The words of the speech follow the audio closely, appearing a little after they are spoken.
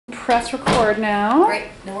press record now. Great,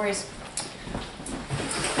 no worries.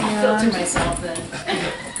 And Filter myself then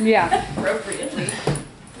yeah. appropriately.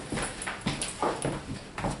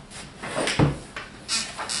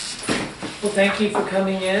 Well, thank you for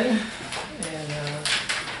coming in and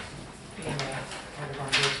being a part of our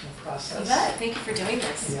endorsement process. You bet. Thank you for doing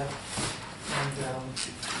this. Yeah. And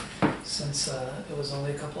since it was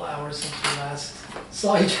only a couple hours since we last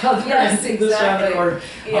saw each other, Yes, and this round exactly. or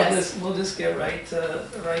Yes. we'll just get right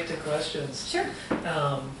to questions. Sure.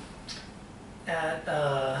 Well,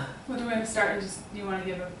 do we want to start and just, do you want to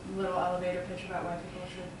give a little elevator pitch about why people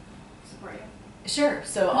should support you? Sure.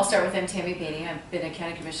 So I'll start with Tammy Baney. I've been a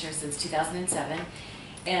county commissioner since 2007.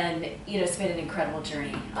 And, you know, it's been an incredible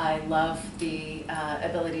journey. I love the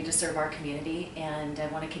ability to serve our community, and I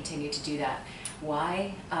want to continue to do that.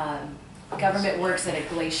 Why? Government works at a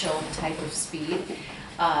glacial type of speed.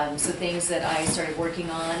 So things that I started working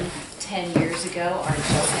on 10 years ago are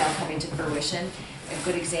just now coming to fruition. A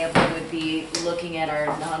good example would be looking at our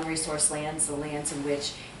non-resource lands, the lands in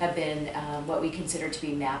which have been what we consider to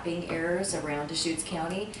be mapping errors around Deschutes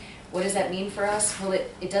County. What does that mean for us? Well,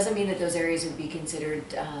 it doesn't mean that those areas would be considered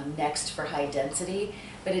next for high density,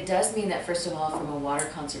 but it does mean that, first of all, from a water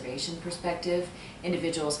conservation perspective,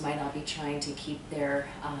 individuals might not be trying to keep their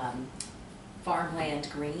farmland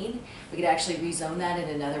green. We could actually rezone that in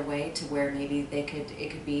another way to where maybe it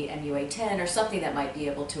could be MUA 10 or something that might be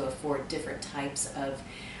able to afford different types of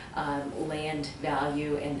land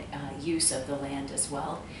value and use of the land as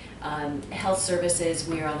well. Health services,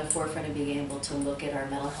 we are on the forefront of being able to look at our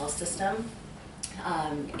mental health system,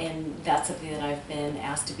 and that's something that I've been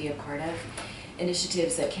asked to be a part of.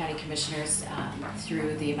 Initiatives that county commissioners,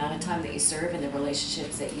 through the amount of time that you serve and the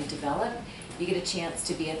relationships that you develop, you get a chance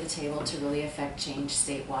to be at the table to really affect change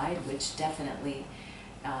statewide, which definitely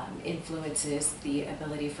influences the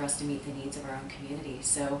ability for us to meet the needs of our own community.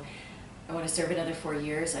 So I want to serve another 4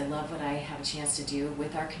 years. I love what I have a chance to do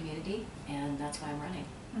with our community, and that's why I'm running.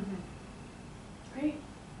 Mm-hmm. Great.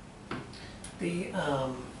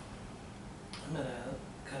 I'm going to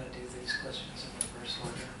kind of do these questions in reverse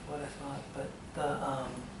order, what I thought, but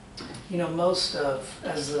you know, most of,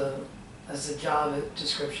 as the job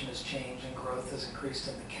description has changed and growth has increased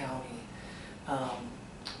in the county,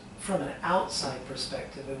 from an outside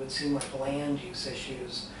perspective, it would seem like land use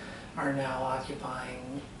issues are now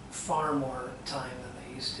occupying far more time than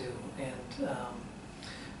they used to. And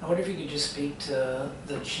I wonder if you could just speak to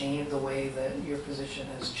the way that your position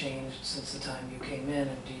has changed since the time you came in,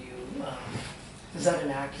 and do you, is that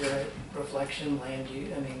an accurate reflection, land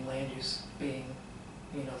use being,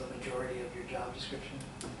 you know, the majority of your job description?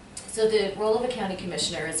 So the role of a county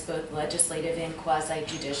commissioner is both legislative and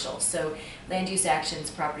quasi-judicial. So land use actions,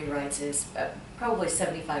 property rights is probably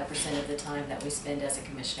 75% of the time that we spend as a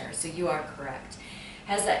commissioner. So you are correct.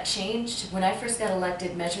 Has that changed? When I first got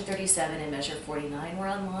elected, Measure 37 and Measure 49 were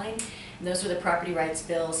online. And those were the property rights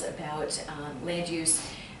bills about land use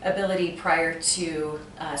ability prior to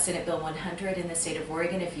Senate Bill 100 in the state of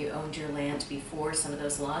Oregon. If you owned your land before some of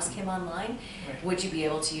those laws came online, Right. would you be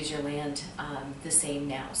able to use your land the same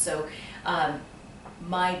now? So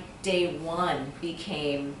my day one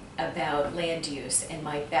became about land use, and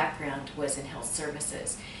my background was in health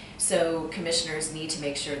services. So commissioners need to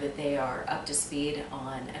make sure that they are up to speed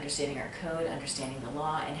on understanding our code, understanding the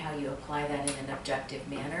law, and how you apply that in an objective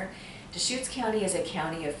manner. Deschutes County is a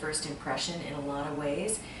county of first impression in a lot of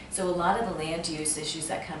ways. So a lot of the land use issues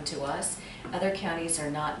that come to us, other counties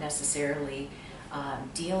are not necessarily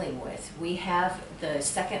dealing with. We have the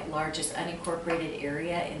second largest unincorporated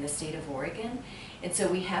area in the state of Oregon. And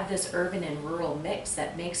so we have this urban and rural mix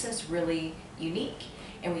that makes us really unique.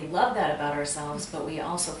 And we love that about ourselves, but we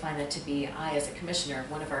also find that to be, I as a commissioner,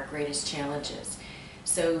 one of our greatest challenges.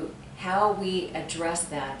 So how we address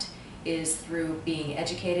that is through being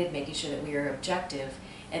educated, making sure that we are objective,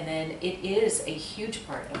 and then it is a huge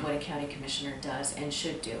part of what a county commissioner does and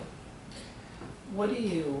should do. What do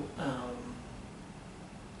you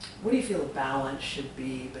feel the balance should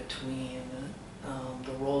be between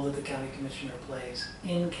the role that the county commissioner plays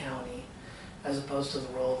in county as opposed to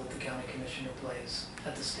the role that the county commissioner plays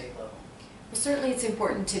at the state level? Well, certainly it's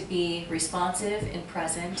important to be responsive and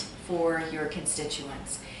present for your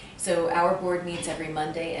constituents. So our board meets every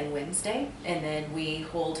Monday and Wednesday, and then we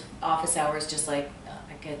hold office hours just like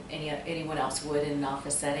anyone else would in an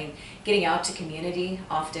office setting. Getting out to community,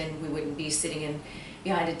 often we wouldn't be sitting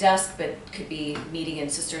behind a desk, but could be meeting in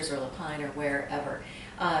Sisters or Lapine or wherever.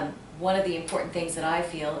 One of the important things that I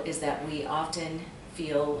feel is that we often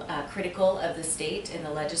feel critical of the state and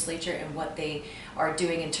the legislature and what they are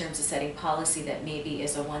doing in terms of setting policy that maybe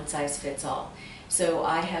is a one-size-fits-all. So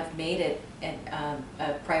I have made it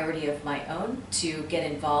a priority of my own to get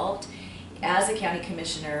involved as a county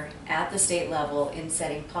commissioner at the state level in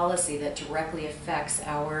setting policy that directly affects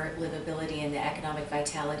our livability and the economic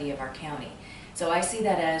vitality of our county. So I see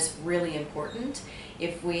that as really important.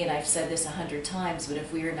 If we, and I've said this 100 times, but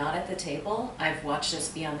if we are not at the table, I've watched us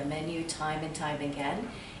be on the menu time and time again,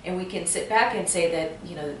 and we can sit back and say that,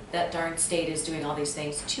 you know, that darn state is doing all these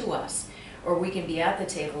things to us. Or we can be at the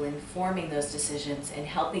table informing those decisions and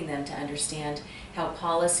helping them to understand how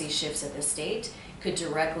policy shifts at the state could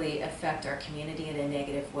directly affect our community in a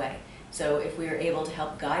negative way. So if we are able to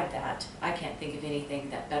help guide that, I can't think of anything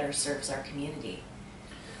that better serves our community.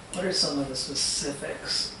 What are some of the specific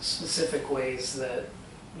ways that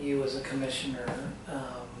you as a commissioner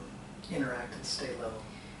interact at the state level?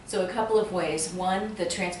 So a couple of ways. One, the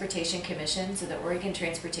Transportation Commission. So the Oregon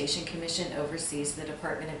Transportation Commission oversees the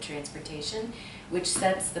Department of Transportation, which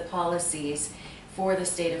sets the policies for the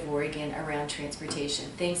state of Oregon around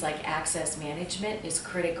transportation. Things like access management is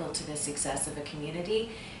critical to the success of a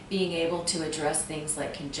community. Being able to address things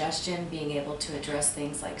like congestion, being able to address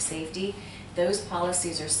things like safety. Those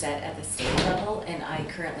policies are set at the state level, and I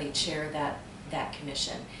currently chair that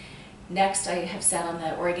commission. Next, I have sat on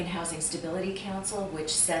the Oregon Housing Stability Council, which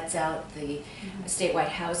sets out the statewide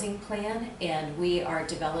housing plan, and we are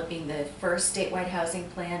developing the first statewide housing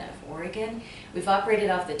plan of Oregon. We've operated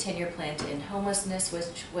off the 10-year plan to end homelessness,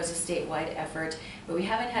 which was a statewide effort, but we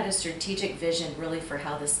haven't had a strategic vision really for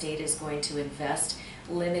how the state is going to invest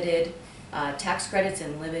limited tax credits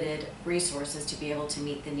and limited resources to be able to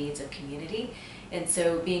meet the needs of community. And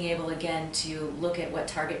so being able again to look at what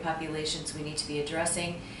target populations we need to be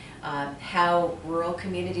addressing, how rural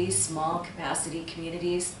communities, small capacity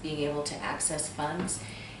communities, being able to access funds,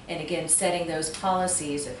 and again setting those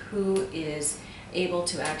policies of who is able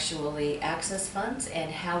to actually access funds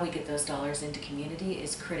and how we get those dollars into community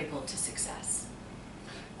is critical to success.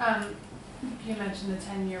 You mentioned the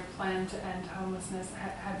 10-year plan to end homelessness.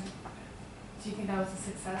 Do you think that was a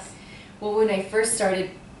success? Well, when I first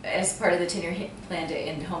started as part of the 10-year plan to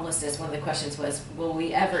end homelessness, one of the questions was, will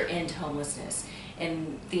we ever end homelessness?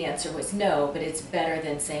 And the answer was no, but it's better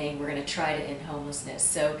than saying we're going to try to end homelessness.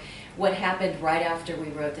 So what happened right after we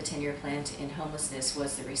wrote the 10-year plan to end homelessness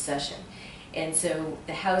was the recession. And so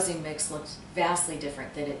the housing mix looks vastly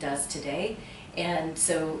different than it does today. And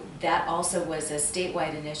so that also was a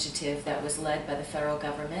statewide initiative that was led by the federal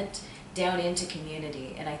government down into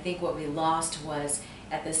community. And I think what we lost was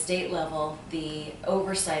at the state level, the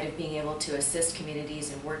oversight of being able to assist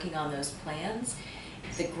communities in working on those plans.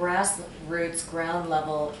 The grassroots, ground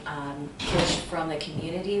level push from the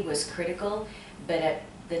community was critical, but at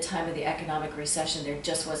the time of the economic recession, there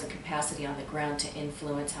just wasn't capacity on the ground to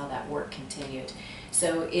influence how that work continued.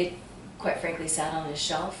 So it, quite frankly, sat on a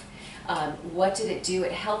shelf. What did it do?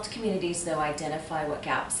 It helped communities, though, identify what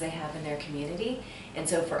gaps they have in their community. And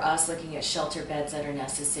so for us, looking at shelter beds that are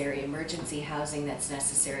necessary, emergency housing that's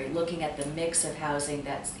necessary, looking at the mix of housing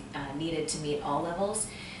that's needed to meet all levels,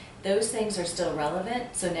 those things are still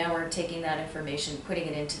relevant. So now we're taking that information, putting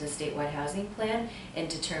it into the statewide housing plan, and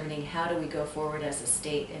determining how do we go forward as a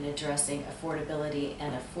state in addressing affordability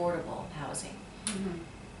and affordable housing. Mm-hmm.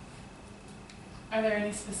 Are there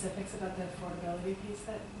any specifics about the affordability piece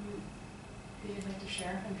that you'd like to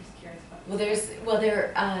share? I'm just curious about.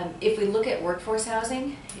 If we look at workforce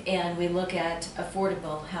housing and we look at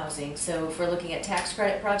affordable housing, so if we're looking at tax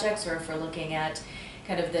credit projects or if we're looking at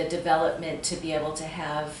kind of the development to be able to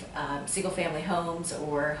have single-family homes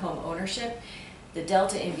or home ownership, the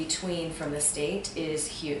delta in between from the state is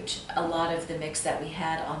huge. A lot of the mix that we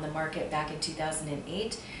had on the market back in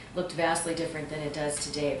 2008 looked vastly different than it does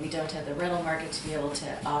today. We don't have the rental market to be able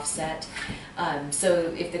to offset.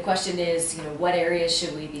 So if the question is, you know, what areas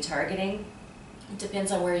should we be targeting? It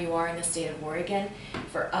depends on where you are in the state of Oregon.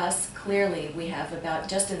 For us, clearly, we have about,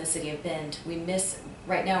 just in the city of Bend,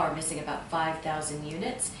 right now are missing about 5,000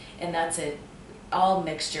 units, and that's at all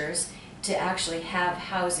mixtures, to actually have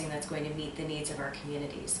housing that's going to meet the needs of our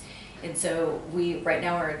communities. And so we right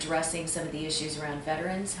now are addressing some of the issues around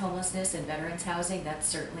veterans homelessness and veterans housing. That's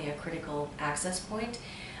certainly a critical access point.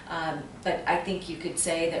 But I think you could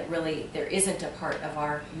say that really there isn't a part of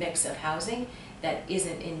our mix of housing that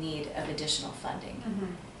isn't in need of additional funding.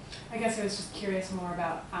 Mm-hmm. I guess I was just curious more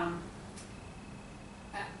about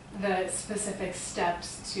the specific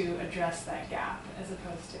steps to address that gap as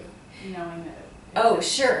opposed to knowing that. Oh,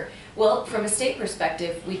 sure. Well, from a state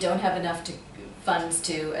perspective, we don't have enough funds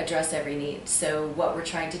to address every need. So what we're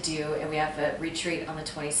trying to do, and we have a retreat on the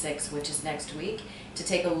 26th, which is next week, to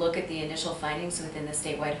take a look at the initial findings within the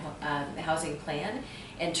statewide housing plan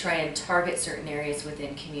and try and target certain areas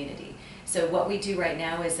within community. So what we do right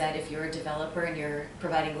now is that if you're a developer and you're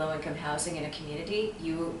providing low-income housing in a community,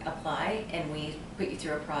 you apply and we put you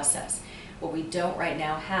through a process. What we don't right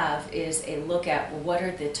now have is a look at, well, what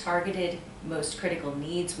are the targeted, most critical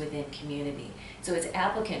needs within community. So it's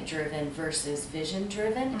applicant-driven versus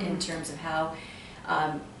vision-driven in terms of how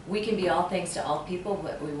we can be all things to all people,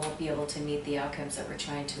 but we won't be able to meet the outcomes that we're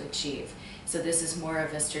trying to achieve. So this is more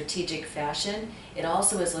of a strategic fashion. It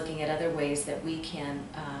also is looking at other ways that we can,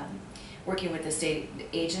 working with the state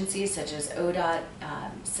agencies such as ODOT,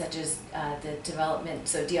 such as the development,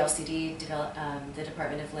 so DLCD, the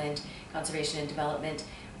Department of Land Conservation and Development,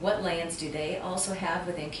 what lands do they also have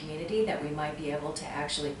within community that we might be able to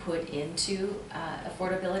actually put into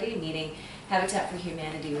affordability, meaning Habitat for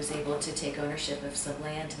Humanity was able to take ownership of some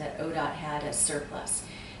land that ODOT had as surplus.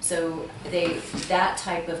 So that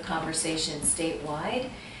type of conversation statewide,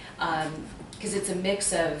 because it's a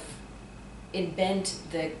mix of, in Bend,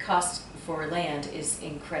 the cost for land is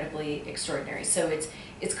incredibly extraordinary. So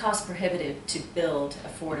it's cost prohibitive to build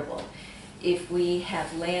affordable. If we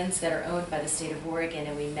have lands that are owned by the state of Oregon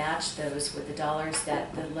and we match those with the dollars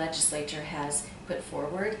that the legislature has put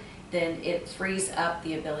forward, then it frees up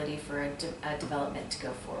the ability for a development to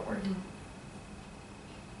go forward.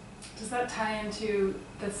 Does that tie into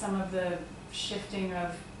some of the shifting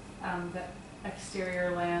of the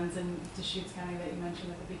exterior lands in Deschutes County that you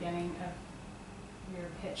mentioned at the beginning of your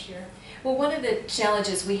pitch here? Well, one of the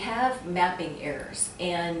challenges, we have mapping errors,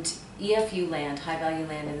 and EFU land, high value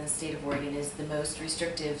land in the state of Oregon, is the most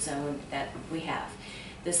restrictive zone that we have.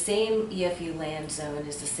 The same EFU land zone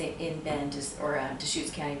is the same in Bend, or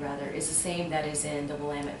Deschutes County rather, is the same that is in the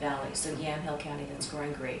Willamette Valley, so Yamhill County that's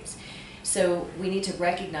growing grapes. So we need to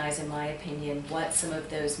recognize, in my opinion, what some of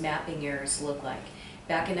those mapping errors look like.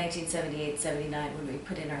 Back in 1978-79, when we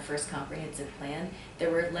put in our first comprehensive plan, there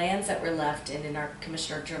were lands that were left, and in our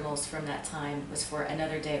commissioner journals from that time was for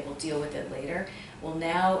another day, we'll deal with it later. Well,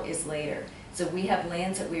 now is later. So we have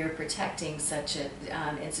lands that we are protecting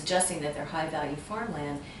and suggesting that they're high value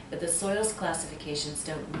farmland, but the soils classifications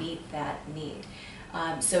don't meet that need.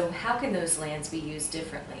 So how can those lands be used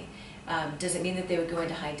differently? Does it mean that they would go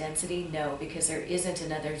into high density? No, because there isn't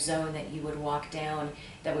another zone that you would walk down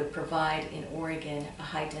that would provide in Oregon a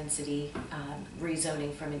high density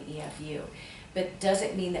rezoning from an EFU. But does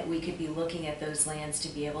it mean that we could be looking at those lands to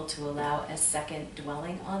be able to allow a second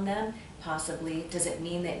dwelling on them? Possibly. Does it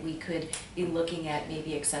mean that we could be looking at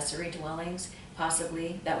maybe accessory dwellings?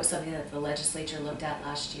 Possibly. That was something that the legislature looked at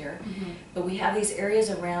last year. But we have these areas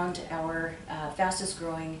around our fastest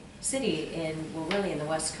growing city really in the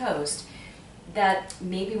West Coast that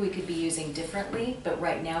maybe we could be using differently, but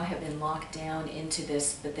right now have been locked down into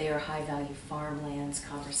this, but they are high value farmlands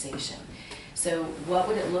conversation. So what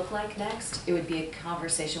would it look like next? It would be a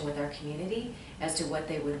conversation with our community as to what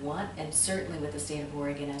they would want, and certainly with the state of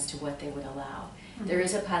Oregon as to what they would allow. There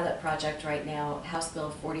is a pilot project right now, House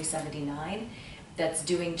Bill 4079, that's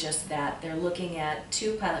doing just that. They're looking at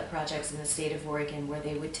 2 pilot projects in the state of Oregon where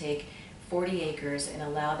they would take 40 acres and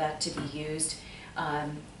allow that to be used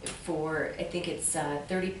for, I think it's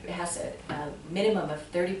it has a minimum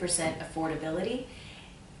of 30% affordability.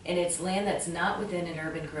 And it's land that's not within an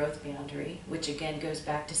urban growth boundary, which again goes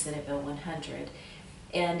back to Senate Bill 100.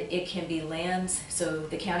 And it can be lands, so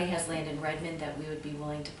the county has land in Redmond that we would be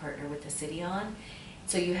willing to partner with the city on.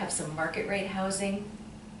 So you have some market rate housing,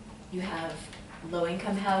 you have low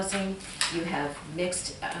income housing, you have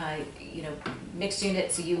mixed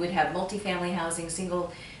units, so you would have multifamily housing,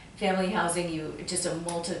 single family housing, just a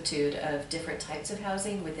multitude of different types of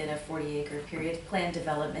housing within a 40-acre period. Planned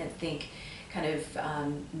development, think kind of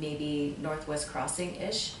maybe Northwest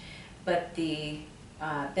Crossing-ish, but the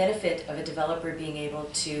benefit of a developer being able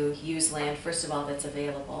to use land, first of all, that's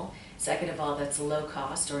available, second of all, that's low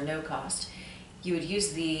cost or no cost. You would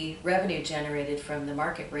use the revenue generated from the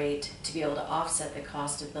market rate to be able to offset the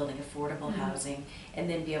cost of building affordable housing and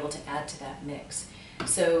then be able to add to that mix.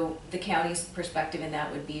 So the county's perspective in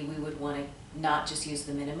that would be we would want to not just use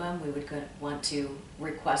the minimum, we would want to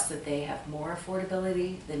request that they have more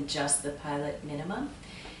affordability than just the pilot minimum.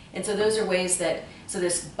 And so those are ways that, so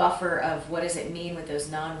this buffer of what does it mean with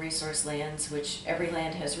those non-resource lands, which every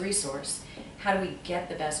land has resource, how do we get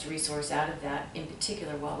the best resource out of that, in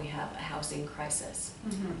particular while we have a housing crisis?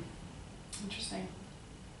 Interesting.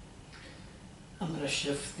 I'm going to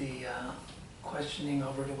shift the questioning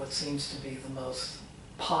over to what seems to be the most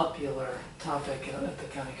popular topic at the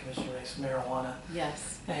county commission race, marijuana.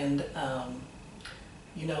 Yes. And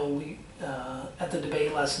you know, we at the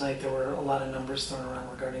debate last night, there were a lot of numbers thrown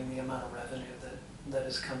around regarding the amount of revenue that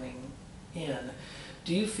is coming in.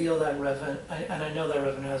 Do you feel that revenue, and I know that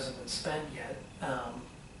revenue hasn't been spent yet,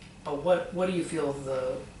 but what do you feel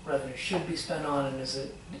the revenue should be spent on, and is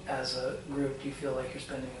it, as a group, do you feel like you're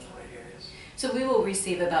spending in the right areas? So we will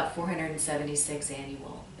receive about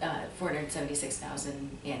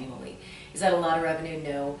 476,000 annually. Is that a lot of revenue?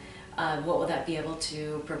 No. What will that be able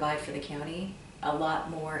to provide for the county? A lot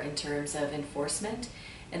more in terms of enforcement.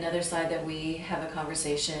 Another side that we have a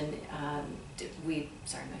conversation,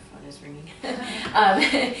 sorry, my phone is ringing.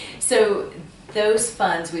 So those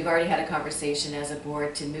funds, we've already had a conversation as a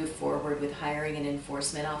board to move forward with hiring an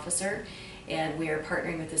enforcement officer. And we are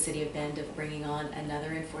partnering with the City of Bend of bringing on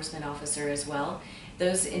another enforcement officer as well.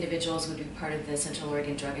 Those individuals would be part of the Central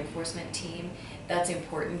Oregon Drug Enforcement team. That's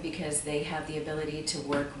important because they have the ability to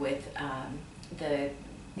work with the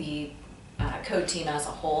code team as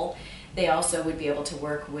a whole. They also would be able to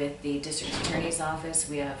work with the district attorney's office.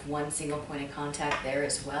 We have one single point of contact there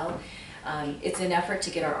as well. It's an effort to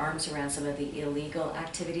get our arms around some of the illegal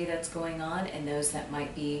activity that's going on, and those that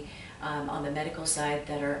might be on the medical side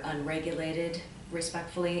that are unregulated,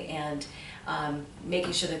 respectfully, and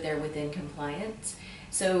making sure that they're within compliance.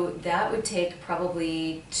 So that would take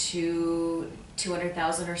probably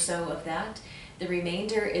 200,000 or so of that. The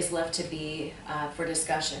remainder is left to be for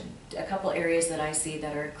discussion. A couple areas that I see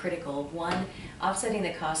that are critical. One, offsetting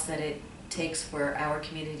the cost that it takes for our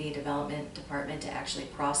community development department to actually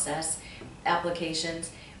process applications.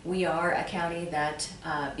 We are a county that,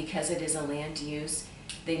 because it is a land use,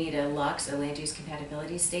 they need a LUX, a land use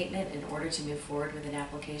compatibility statement, in order to move forward with an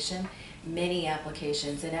application. Many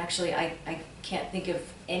applications, and actually I can't think of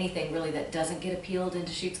anything really that doesn't get appealed in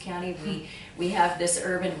Deschutes County. We have this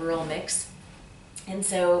urban-rural mix. And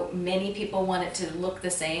so many people want it to look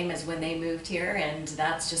the same as when they moved here, and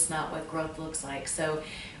that's just not what growth looks like. So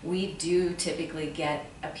we do typically get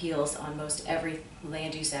appeals on most every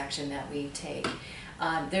land use action that we take.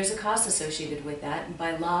 There's a cost associated with that, and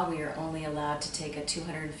by law we are only allowed to take a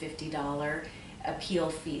 $250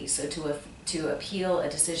 appeal fee. So to appeal a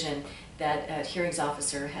decision that a hearings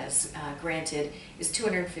officer has granted is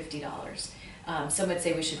 $250. Some would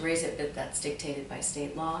say we should raise it, but that's dictated by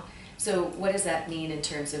state law. So what does that mean in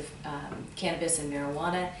terms of cannabis and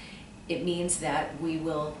marijuana? It means that we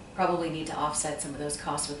will probably need to offset some of those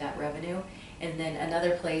costs with that revenue. And then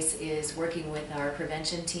another place is working with our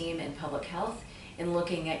prevention team and public health and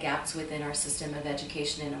looking at gaps within our system of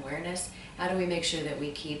education and awareness. How do we make sure that we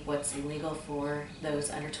keep what's illegal for those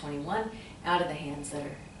under 21 out of the hands that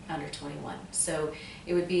are under 21? So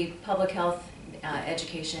it would be public health,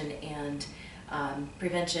 education, and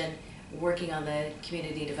prevention, working on the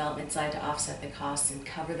community development side to offset the costs and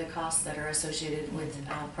cover the costs that are associated with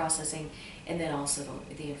processing, and then also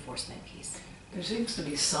the enforcement piece. There seems to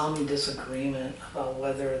be some disagreement about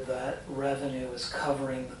whether that revenue is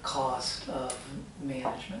covering the cost of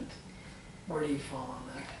management. Where do you fall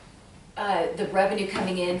on that? The revenue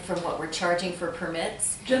coming in from what we're charging for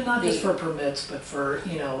permits. Not just for permits, but for,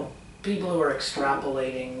 you know, people who are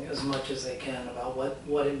extrapolating as much as they can about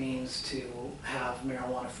what it means to have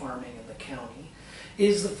marijuana farming in the county.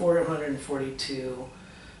 Is the 442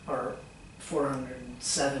 or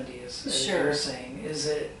 470, as Sure. you're saying, is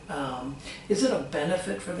it a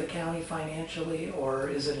benefit for the county financially, or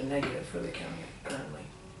is it a negative for the county currently?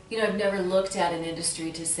 You know, I've never looked at an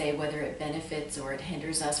industry to say whether it benefits or it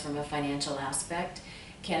hinders us from a financial aspect.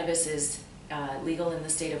 Cannabis is legal in the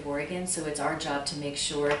state of Oregon, so it's our job to make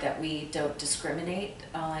sure that we don't discriminate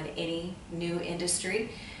on any new industry.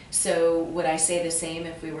 So would I say the same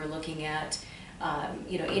if we were looking at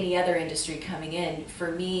you know, any other industry coming in?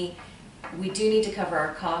 For me, we do need to cover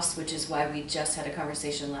our costs, which is why we just had a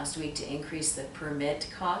conversation last week to increase the permit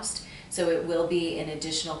cost. So it will be an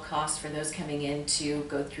additional cost for those coming in to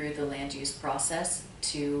go through the land use process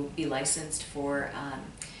to be licensed for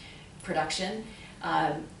production.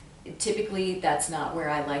 Typically, that's not where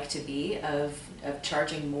I like to be of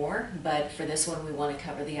charging more, but for this one, we want to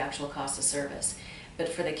cover the actual cost of service. But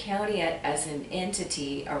for the county as an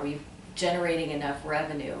entity, are we generating enough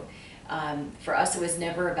revenue? For us, it was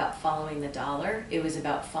never about following the dollar, it was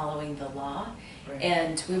about following the law. Right.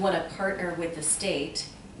 And we want to partner with the state,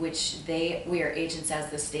 which we are agents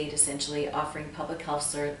as the state, essentially offering public health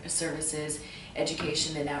services,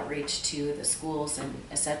 education and outreach to the schools, and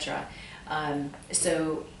etc.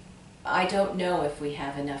 So I don't know if we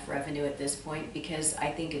have enough revenue at this point, because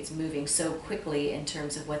I think it's moving so quickly in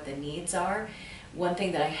terms of what the needs are. One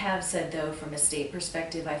thing that I have said, though, from a state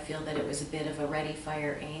perspective, I feel that it was a bit of a ready,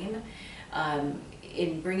 fire, aim.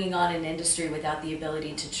 In bringing on an industry without the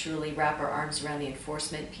ability to truly wrap our arms around the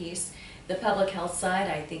enforcement piece. The public health side,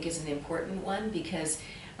 I think, is an important one, because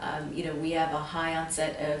you know, we have a high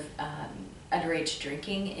onset of underage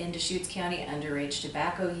drinking in Deschutes County, underage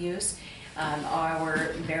tobacco use.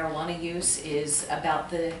 Our marijuana use is about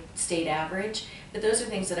the state average, but those are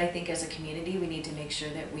things that I think as a community we need to make sure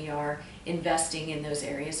that we are investing in those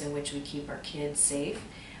areas in which we keep our kids safe.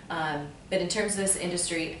 But in terms of this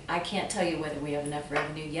industry, I can't tell you whether we have enough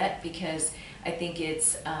revenue yet, because I think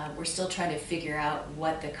we're still trying to figure out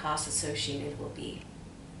what the costs associated will be.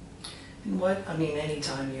 And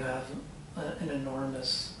anytime you have an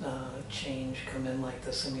enormous change come in like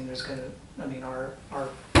this, our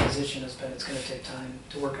position has been it's going to take time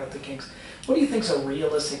to work out the kinks. What do you think is a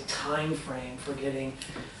realistic time frame for getting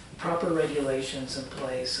proper regulations in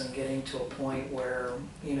place and getting to a point where,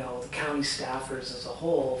 the county staffers as a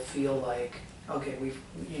whole feel like, okay,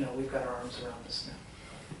 we've got our arms around this now?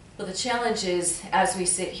 Well, the challenge is, as we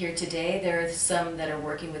sit here today, there are some that are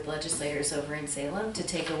working with legislators over in Salem to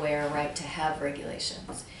take away our right to have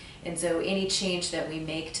regulations. And so any change that we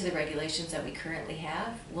make to the regulations that we currently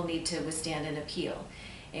have will need to withstand an appeal.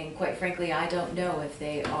 And quite frankly, I don't know if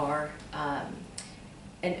they are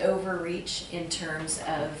an overreach in terms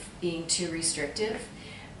of being too restrictive.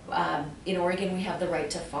 In Oregon, we have the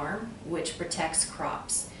right to farm, which protects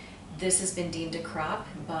crops. This has been deemed a crop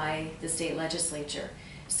by the state legislature.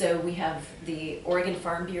 So we have the Oregon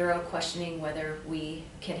Farm Bureau questioning whether we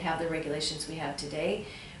can have the regulations we have today.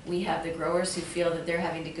 We have the growers who feel that they're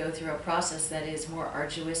having to go through a process that is more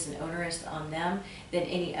arduous and onerous on them than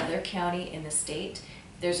any other county in the state.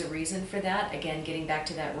 There's a reason for that. Again, getting back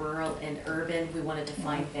to that rural and urban, we wanted to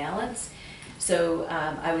find balance. So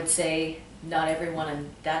I would say not everyone on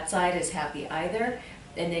that side is happy either.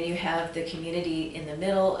 And then you have the community in the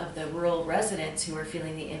middle of the rural residents who are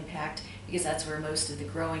feeling the impact, because that's where most of the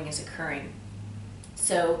growing is occurring.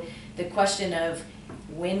 So the question of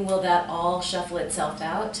when will that all shuffle itself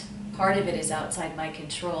out? Part of it is outside my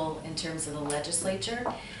control in terms of the legislature,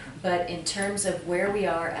 but in terms of where we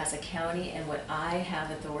are as a county and what I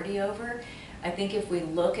have authority over, I think if we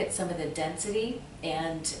look at some of the density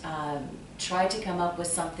and try to come up with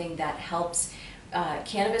something that helps,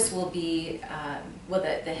 cannabis will be,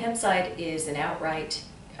 the hemp side is an outright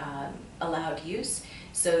allowed use,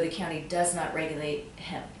 so the county does not regulate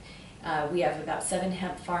hemp. We have about 7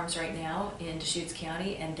 hemp farms right now in Deschutes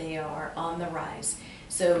County, and they are on the rise.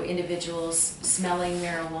 So individuals smelling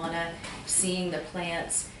marijuana, seeing the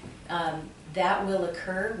plants, that will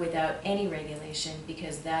occur without any regulation,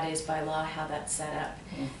 because that is by law how that's set up.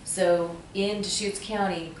 So in Deschutes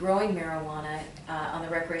County, growing marijuana on the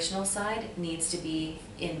recreational side needs to be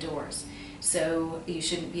indoors. So you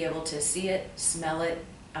shouldn't be able to see it, smell it,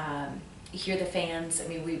 hear the fans. I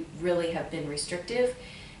mean, we really have been restrictive.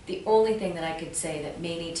 The only thing that I could say that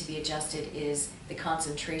may need to be adjusted is the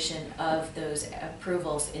concentration of those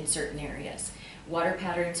approvals in certain areas. Water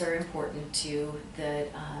patterns are important to the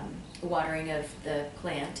watering of the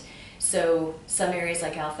plant. So some areas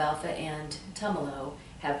like alfalfa and tumalo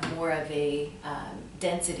have more of a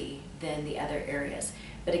density than the other areas.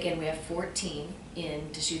 But again, we have 14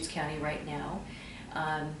 in Deschutes County right now.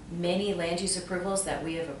 Many land use approvals that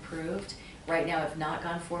we have approved right now have not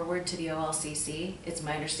gone forward to the OLCC. It's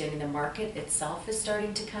my understanding the market itself is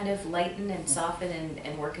starting to kind of lighten and soften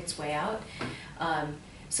and work its way out.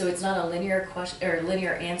 So it's not a linear question or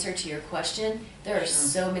linear answer to your question. There are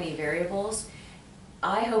so many variables.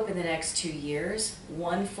 I hope in the next 2 years,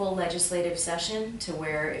 one full legislative session to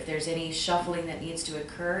where if there's any shuffling that needs to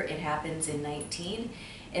occur, it happens in 19.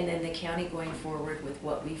 And then the county going forward with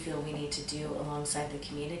what we feel we need to do alongside the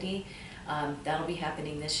community. That'll be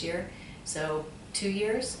happening this year. So 2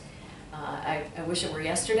 years. I wish it were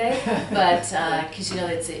yesterday, but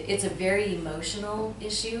because it's a very emotional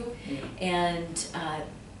issue, and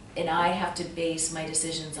I have to base my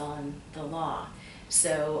decisions on the law.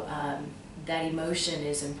 So that emotion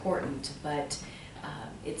is important, but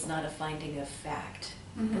it's not a finding of fact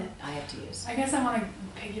that I have to use. I guess I want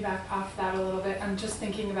to piggyback off that a little bit. I'm just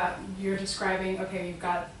thinking about, you're describing, okay, you've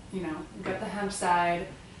got the hemp side,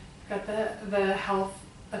 you've got the health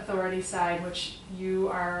authority side, which you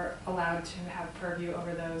are allowed to have purview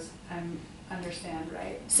over those, I understand,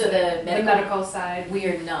 right? So the medical side, we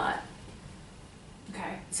are not.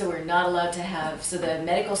 Okay. So we're not allowed to have. So the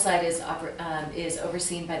medical side is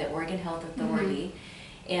overseen by the Oregon Health Authority,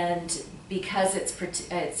 and because it's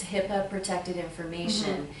HIPAA protected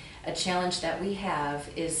information. A challenge that we have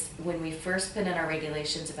is when we first put in our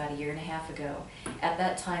regulations about 1.5 years ago, at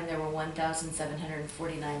that time there were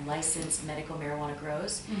 1,749 licensed medical marijuana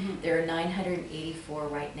grows. There are 984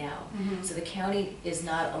 right now. So the county is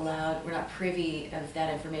not allowed, we're not privy of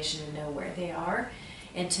that information to know where they are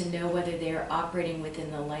and to know whether they are operating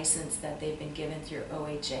within the license that they've been given through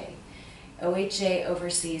OHA. OHA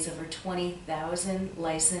oversees over 20,000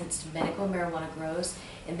 licensed medical marijuana grows,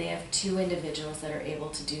 and they have 2 individuals that are able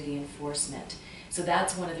to do the enforcement. So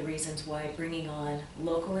that's one of the reasons why bringing on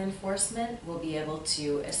local enforcement will be able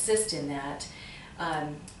to assist in that.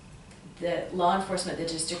 The law enforcement, the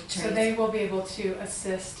district attorneys. So they will be able to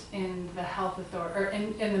assist in the health authority, or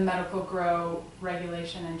in the medical grow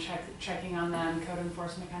regulation and checking on them, code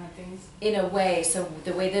enforcement kind of things? In a way, so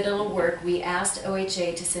the way that it'll work, we asked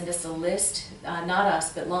OHA to send us a list, not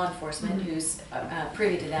us, but law enforcement, who's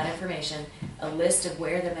privy to that information, a list of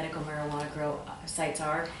where the medical marijuana grow sites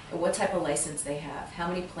are and what type of license they have, how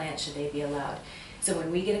many plants should they be allowed. So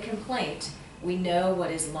when we get a complaint, we know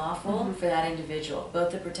what is lawful for that individual,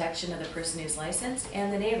 both the protection of the person who's licensed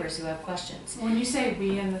and the neighbors who have questions. When you say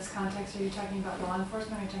we in this context, are you talking about law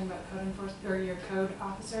enforcement, are you talking about code enforcement, or your code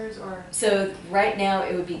officers, or? So right now,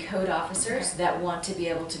 it would be code officers that want to be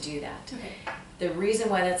able to do that. Okay. The reason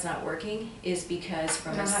why that's not working is because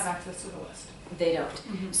They don't have access to the list. They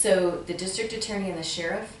don't. So the district attorney and the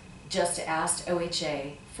sheriff just asked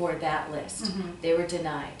OHA for that list. They were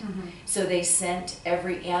denied. So they sent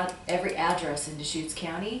every address in Deschutes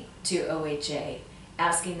County to OHA,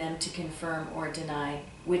 asking them to confirm or deny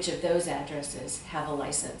which of those addresses have a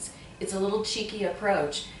license. It's a little cheeky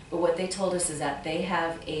approach, but what they told us is that they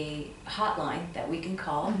have a hotline that we can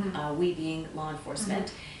call, we being law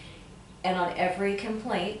enforcement, and on every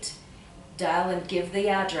complaint, dial and give the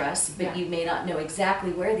address, but you may not know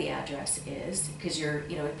exactly where the address is because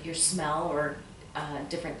your smell or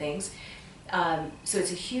different things. So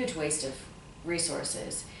it's a huge waste of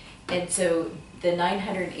resources. And so the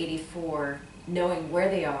 984, knowing where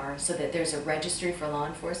they are so that there's a registry for law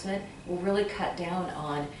enforcement, will really cut down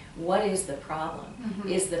on what is the problem.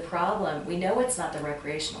 Is the problem, we know it's not the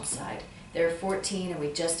recreational side. There are 14 and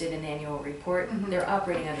we just did an annual report. They're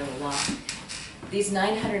operating under the law. These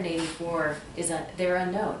 984, they're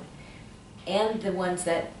unknown. And the ones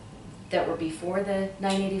that were before the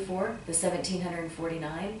 984, the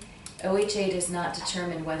 1,749, OHA does not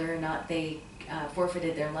determine whether or not they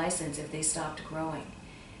forfeited their license if they stopped growing.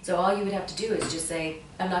 So all you would have to do is just say,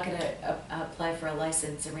 I'm not going to apply for a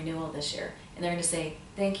license, a renewal this year. And they're going to say,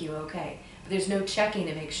 thank you, okay. But there's no checking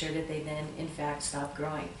to make sure that they then, in fact, stop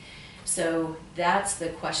growing. So that's the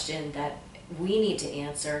question that we need to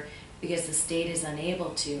answer, because the state is unable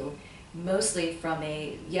to, mostly from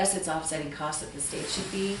yes, it's offsetting costs that the state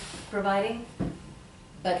should be providing,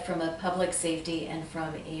 but from a public safety and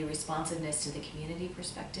from a responsiveness to the community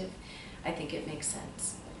perspective, I think it makes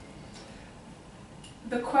sense.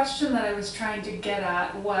 The question that I was trying to get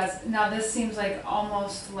at was, now this seems like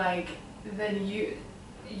almost like then you,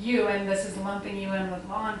 and this is lumping you in with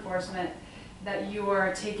law enforcement, that you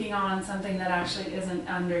are taking on something that actually isn't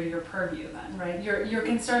under your purview then, right? You're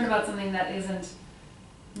concerned about something that isn't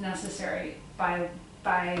necessary by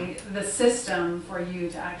the system for you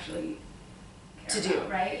to actually care about,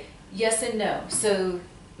 right? Yes and no. So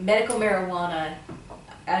medical marijuana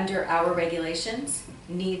under our regulations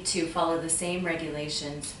need to follow the same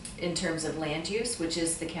regulations in terms of land use, which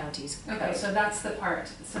is the county's code. Okay, so that's the part.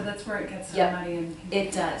 So that's where it gets so muddy and confusing.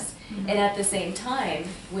 It does. And at the same time,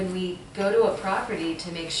 when we go to a property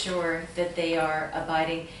to make sure that they are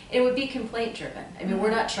abiding, it would be complaint driven. I mean,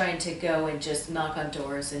 we're not trying to go and just knock on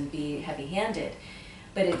doors and be heavy-handed,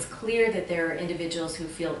 but it's clear that there are individuals who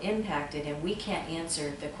feel impacted, and we can't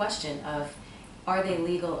answer the question of, are they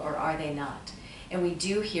legal or are they not? And we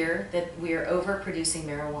do hear that we're overproducing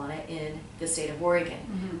marijuana in the state of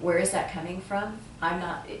Oregon. Where is that coming from?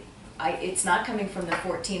 It's not coming from the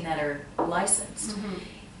 14 that are licensed.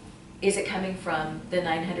 Is it coming from the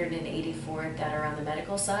 984 that are on the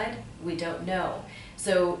medical side? We don't know.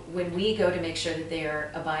 So when we go to make sure that they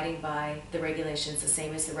are abiding by the regulations the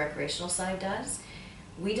same as the recreational side does,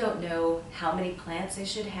 we don't know how many plants they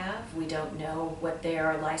should have. We don't know what they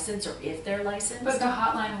are licensed or if they're licensed. But the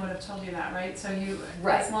hotline would have told you that, right? So you,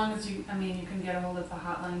 as long as you, you can get a hold of the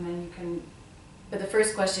hotline, then you can. But the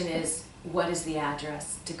first question is, what is the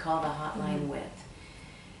address to call the hotline with?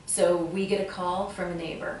 So we get a call from a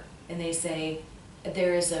neighbor, and they say,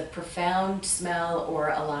 there is a profound smell or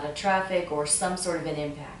a lot of traffic or some sort of an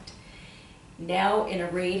impact. Now in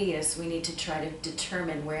a radius, we need to try to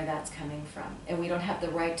determine where that's coming from. And we don't have the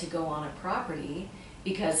right to go on a property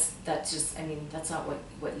because that's just, that's not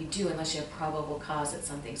what you do unless you have probable cause that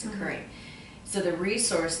something's occurring. So the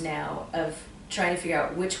resource now of trying to figure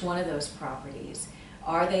out which one of those properties,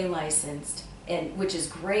 are they licensed, and which is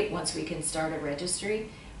great once we can start a registry.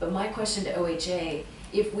 But my question to OHA,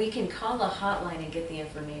 if we can call a hotline and get the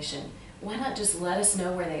information, why not just let us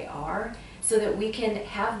know where they are so that we can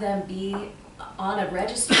have them be on a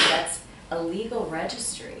registry that's a legal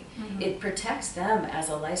registry. It protects them as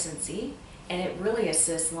a licensee, and it really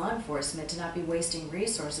assists law enforcement to not be wasting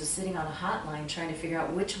resources sitting on a hotline trying to figure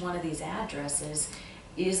out which one of these addresses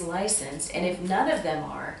is licensed. And if none of them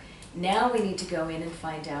are, now we need to go in and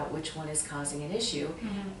find out which one is causing an issue.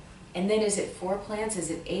 And then is it 4 plants? Is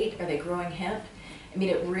it 8? Are they growing hemp? I mean,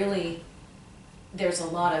 it really, there's a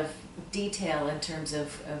lot of detail in terms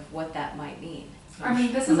of what that might mean. I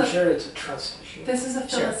mean, this is I'm sure it's a trust issue. This is a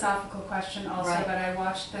Sure. philosophical question also, Right. but I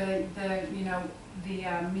watched the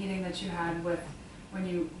meeting that you had with, when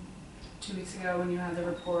you, 2 weeks ago, when you had the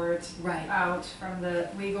report Right. out from the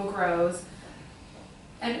legal grows,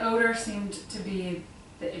 and odor seemed to be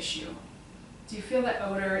the issue. Do you feel that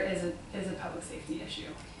odor is a public safety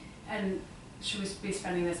issue? And should we be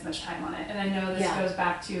spending this much time on it? And I know this Yeah. goes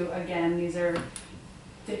back to, again, these are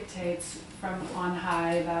dictates from on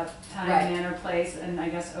high about time, Right. manner, place, and I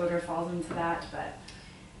guess odor falls into that, but.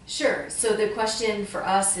 Sure. So the question for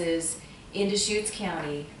us is, in Deschutes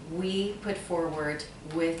County, we put forward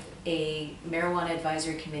with a marijuana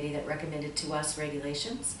advisory committee that recommended to us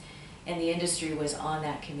regulations, and the industry was on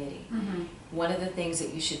that committee. One of the things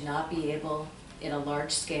that you should not be able, in a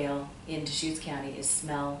large scale in Deschutes County, is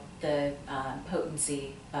smell the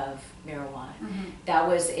potency of marijuana. That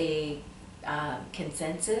was a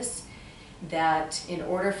consensus that in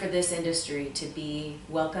order for this industry to be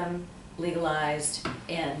welcome, legalized,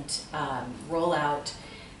 and roll out,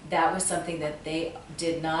 that was something that they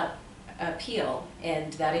did not appeal,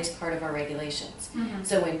 and that is part of our regulations.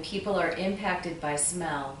 So when people are impacted by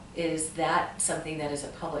smell, is that something that is a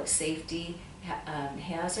public safety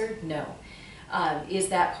hazard? No. Is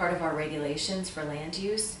that part of our regulations for land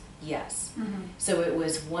use? Yes. So it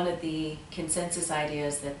was one of the consensus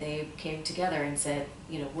ideas that they came together and said,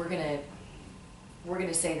 you know, we're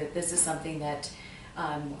gonna say that this is something that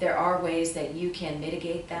there are ways that you can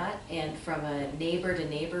mitigate that, and from a neighbor to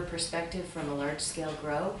neighbor perspective, from a large scale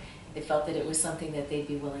grow, they felt that it was something that they'd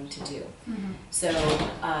be willing to do. So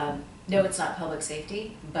no, it's not public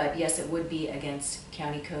safety, but yes, it would be against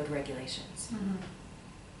county code regulations.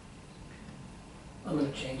 I'm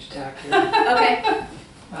going to change tack here. Okay.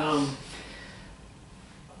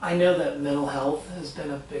 I know that mental health has been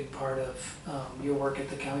a big part of your work at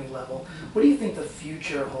the county level. What do you think the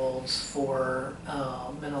future holds for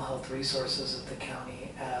mental health resources at the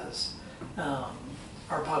county as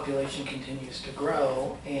our population continues to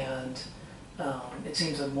grow, and it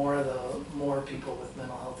seems that more people with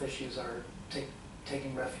mental health issues are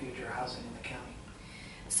taking refuge or housing in the county?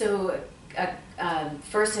 So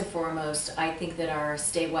first and foremost, I think that our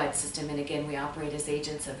statewide system, and again, we operate as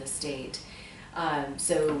agents of the state,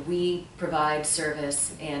 so we provide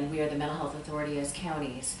service, and we are the mental health authority as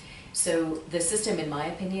counties. So the system, in my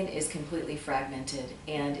opinion, is completely fragmented,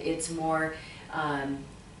 and it's more,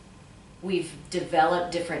 we've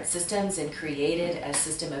developed different systems and created a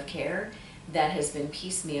system of care that has been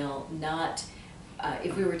piecemeal, not,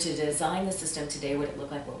 if we were to design the system today, would it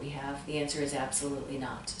look like what we have? The answer is absolutely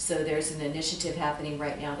not. So there's an initiative happening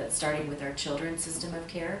right now that's starting with our children's system of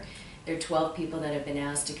care. There are 12 people that have been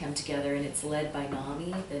asked to come together, and it's led by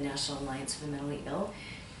NAMI, the National Alliance for the Mentally Ill.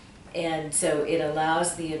 And so it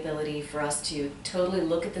allows the ability for us to totally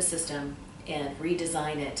look at the system and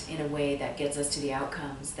redesign it in a way that gets us to the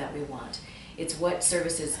outcomes that we want. It's what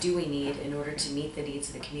services do we need in order to meet the needs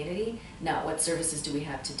of the community, not what services do we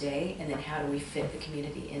have today, and then how do we fit the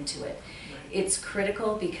community into it. It's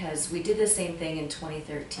critical because we did the same thing in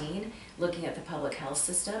 2013, looking at the public health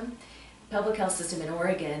system. Public health system in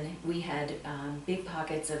Oregon, we had big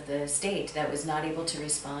pockets of the state that was not able to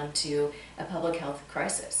respond to a public health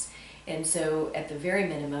crisis. And so at the very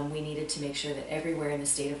minimum, we needed to make sure that everywhere in the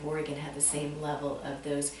state of Oregon had the same level of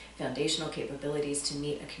those foundational capabilities to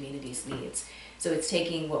meet a community's needs. So it's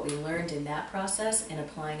taking what we learned in that process and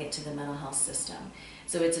applying it to the mental health system.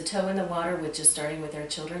 So it's a toe in the water with just starting with our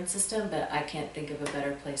children's system, but I can't think of a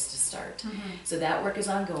better place to start. So that work is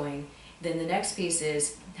ongoing. Then the next piece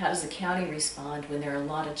is, how does the county respond when there are a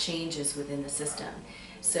lot of changes within the system?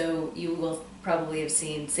 So you will probably have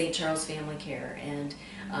seen St. Charles Family Care and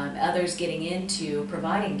others getting into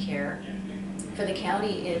providing care. For the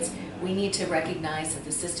county, it's we need to recognize that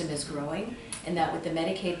the system is growing, and that with the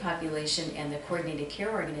Medicaid population and the coordinated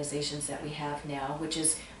care organizations that we have now, which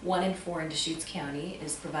is 1 in 4 in Deschutes County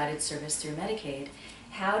is provided service through Medicaid,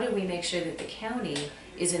 how do we make sure that the county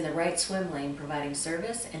is in the right swim lane providing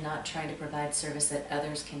service and not trying to provide service that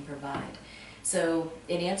others can provide? So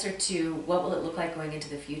in answer to what will it look like going into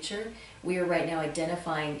the future, we are right now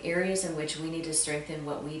identifying areas in which we need to strengthen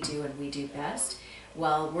what we do and we do best,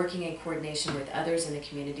 while working in coordination with others in the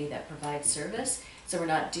community that provide service. So we're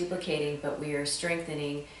not duplicating, but we are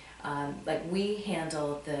strengthening Like we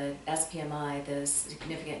handle the SPMI, the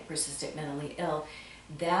significant persistent mentally ill,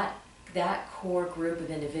 that core group of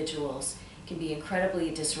individuals can be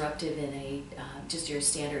incredibly disruptive in a just your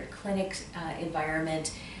standard clinic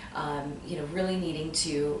environment. You know, really needing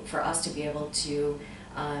for us to be able to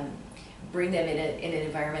bring them in an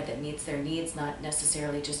environment that meets their needs, not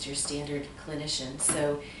necessarily just your standard clinician.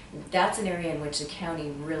 So that's an area in which the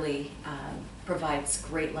county really provides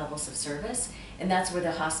great levels of service, and that's where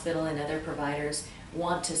the hospital and other providers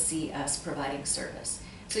want to see us providing service.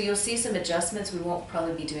 So you'll see some adjustments. We won't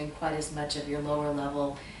probably be doing quite as much of your lower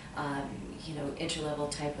level, you know, entry-level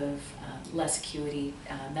type of less acuity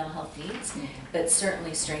mental health needs, but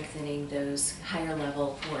certainly strengthening those higher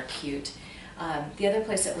level, more acute. The other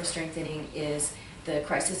place that we're strengthening is the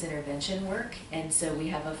crisis intervention work, and so we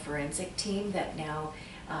have a forensic team that now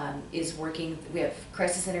is working. We have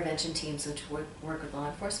crisis intervention teams which work with law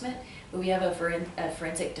enforcement, but we have a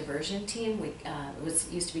forensic diversion team. It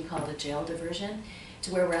used to be called a jail diversion,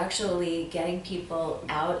 to where we're actually getting people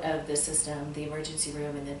out of the system, the emergency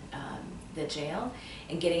room and the jail,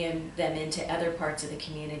 and getting them into other parts of the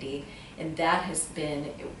community. And that has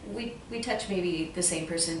been, we touch maybe the same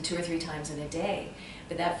person 2 or 3 times in a day,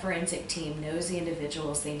 but that forensic team knows the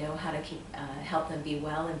individuals. They know how to help them be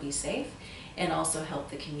well and be safe, and also help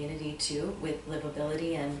the community too with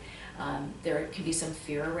livability. And there can be some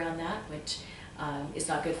fear around that, which is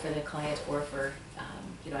not good for the client or for,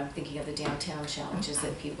 you know, I'm thinking of the downtown challenges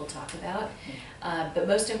that people talk about. But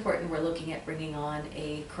most important, we're looking at bringing on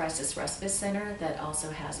a crisis respite center that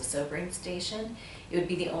also has a sobering station. It would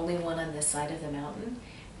be the only one on this side of the mountain.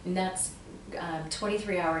 And that's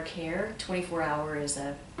 23-hour care. 24-hour is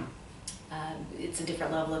it's a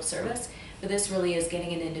different level of service. But this really is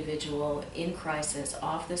getting an individual in crisis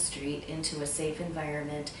off the street into a safe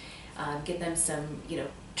environment, get them some, you know,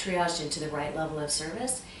 triaged into the right level of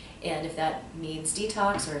service. And if that means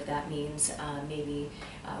detox, or if that means maybe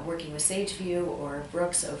working with Sageview or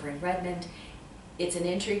Brooks over in Redmond, it's an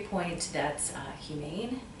entry point that's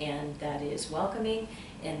humane and that is welcoming,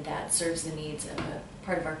 and that serves the needs of a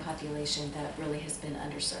part of our population that really has been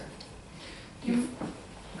underserved.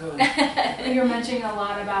 Go ahead. You're mentioning a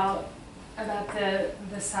lot about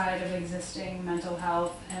the side of existing mental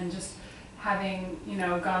health, and just having, you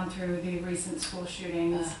know, gone through the recent school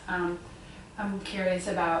shootings. I'm curious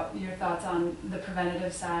about your thoughts on the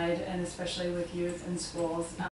preventative side, and especially with youth in schools.